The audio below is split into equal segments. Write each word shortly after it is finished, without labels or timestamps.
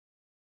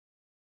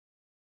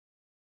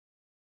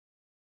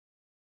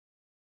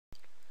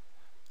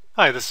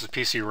Hi, this is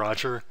PC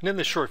Roger, and in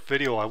this short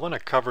video I want to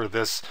cover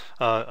this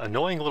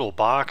annoying little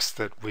box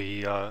that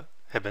we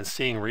have been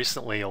seeing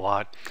recently a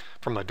lot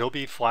from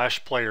Adobe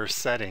Flash Player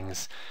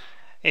settings.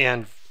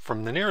 And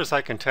from the near as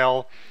I can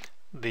tell,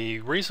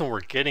 the reason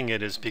we're getting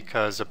it is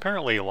because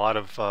apparently a lot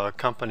of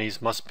companies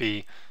must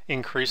be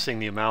increasing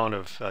the amount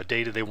of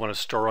data they want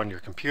to store on your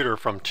computer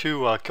from 2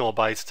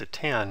 kilobytes to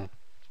 10.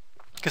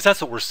 Because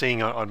that's what we're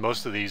seeing on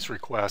most of these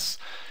requests.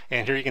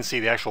 And here you can see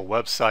the actual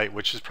website,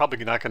 which is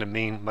probably not going to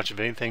mean much of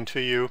anything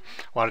to you.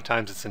 A lot of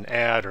times it's an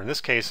ad, or in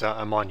this case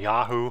I'm on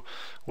Yahoo,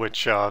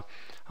 which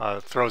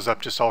throws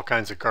up just all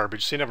kinds of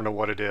garbage, so you never know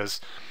what it is.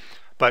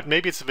 But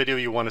maybe it's a video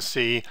you want to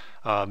see,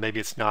 maybe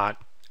it's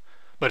not.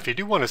 But if you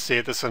do want to see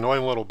it, this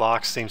annoying little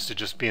box seems to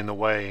just be in the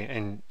way,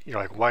 and you're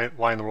like,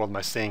 why in the world am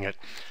I seeing it?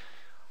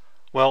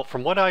 Well,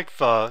 from what I've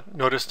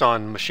noticed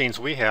on machines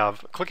we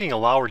have, clicking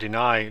allow or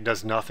deny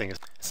does nothing.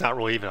 It's not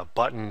really even a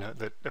button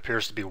that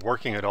appears to be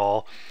working at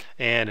all.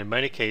 And in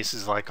many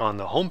cases, like on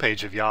the home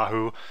page of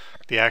Yahoo,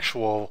 the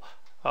actual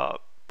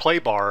play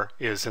bar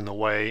is in the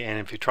way, and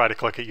if you try to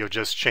click it, you'll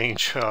just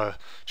change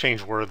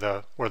where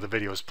the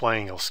video is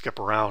playing. It'll skip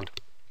around.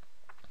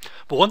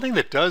 But one thing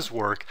that does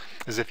work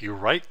is if you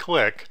right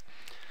click,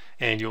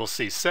 and you will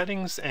see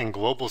settings and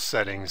global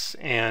settings,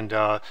 and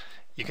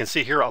you can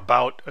see here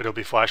about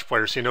Adobe Flash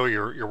Player, so you know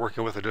you're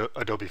working with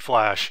Adobe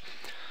Flash.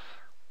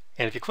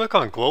 And if you click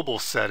on global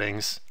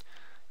settings,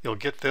 you'll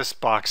get this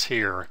box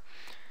here,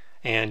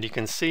 and you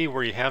can see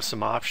where you have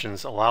some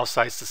options. Allow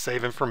sites to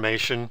save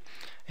information,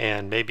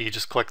 and maybe you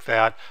just click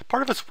that.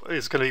 Part of it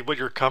is going to be what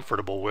you're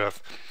comfortable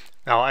with.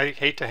 Now, I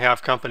hate to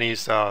have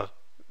companies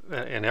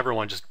and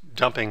everyone just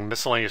dumping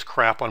miscellaneous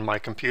crap on my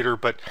computer,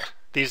 but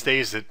these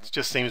days it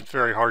just seems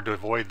very hard to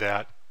avoid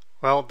that.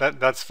 Well,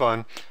 that's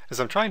fun.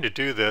 As I'm trying to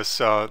do this,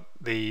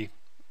 the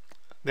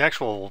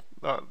actual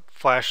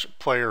Flash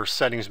Player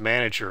Settings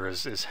Manager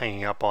is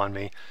hanging up on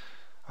me.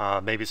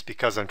 Maybe it's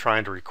because I'm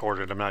trying to record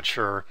it, I'm not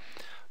sure.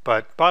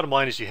 But bottom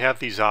line is you have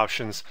these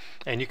options,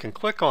 and you can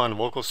click on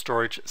Local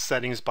Storage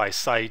Settings by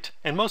Site,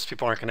 and most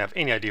people aren't going to have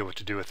any idea what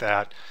to do with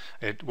that.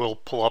 It will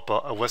pull up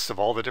a list of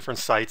all the different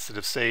sites that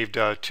have saved 2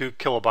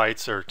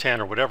 kilobytes or 10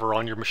 or whatever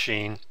on your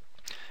machine.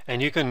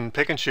 And you can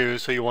pick and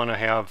choose who you want to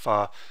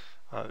have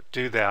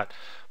do that.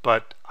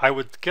 But I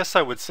would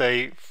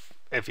say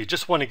if you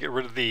just want to get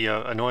rid of the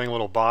annoying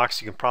little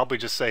box, you can probably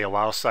just say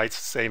allow sites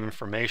to save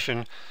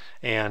information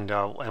and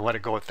let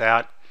it go with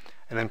that.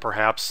 And then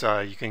perhaps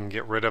you can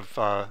get rid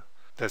of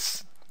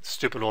this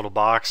stupid little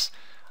box.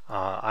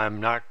 I'm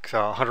not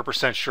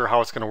 100% sure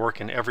how it's going to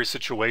work in every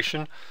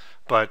situation,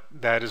 but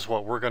that is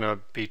what we're going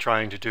to be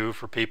trying to do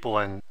for people,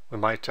 and we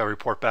might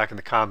report back in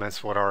the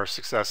comments what our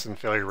success and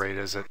failure rate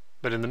is.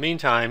 But in the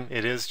meantime,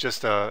 it is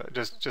it's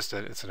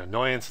an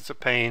annoyance, it's a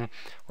pain.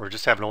 We're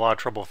just having a lot of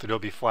trouble with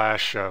Adobe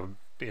Flash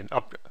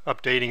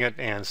updating it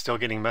and still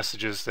getting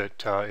messages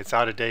that it's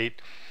out of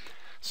date.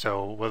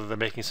 So whether they're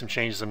making some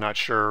changes, I'm not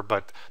sure,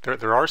 but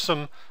there are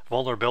some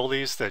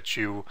vulnerabilities that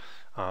you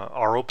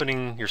are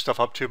opening your stuff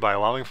up to by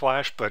allowing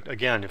Flash. But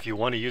again, if you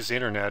want to use the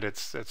internet,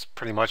 it's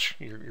pretty much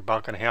you're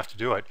about going to have to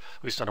do it,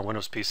 at least on a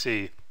Windows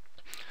PC.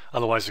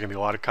 Otherwise, there's going to be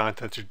a lot of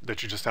content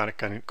that you're just not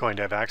going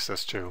to have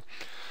access to.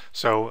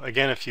 So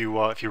again, if you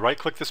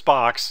right-click this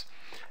box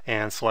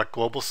and select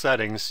Global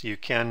Settings, you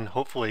can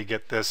hopefully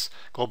get this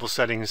Global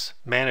Settings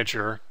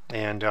Manager,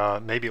 and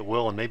maybe it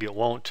will and maybe it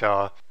won't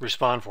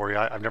respond for you.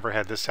 I've never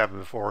had this happen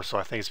before, so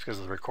I think it's because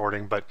of the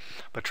recording. But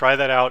try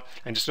that out,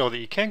 and just know that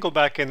you can go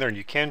back in there and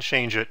you can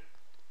change it.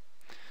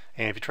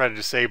 And if you try to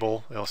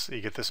disable, you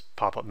get this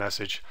pop-up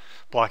message.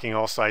 Blocking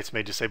all sites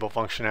may disable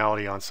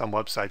functionality on some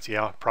websites.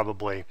 Yeah,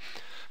 probably.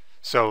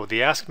 So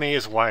the ask me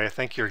is why I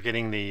think you're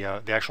getting the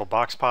actual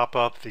box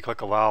pop-up. If you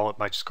click allow, it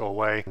might just go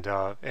away.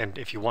 And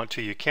if you want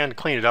to, you can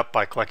clean it up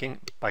by clicking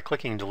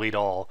delete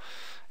all,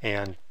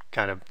 and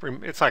kind of,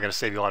 it's not going to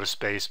save you a lot of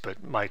space, but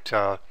it might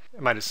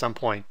at some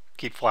point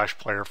keep Flash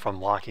Player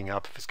from locking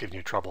up if it's giving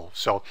you trouble.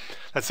 So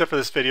that's it for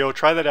this video.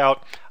 Try that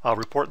out.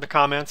 Report in the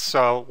comments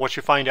what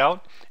you find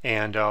out,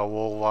 and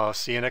we'll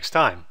see you next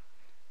time.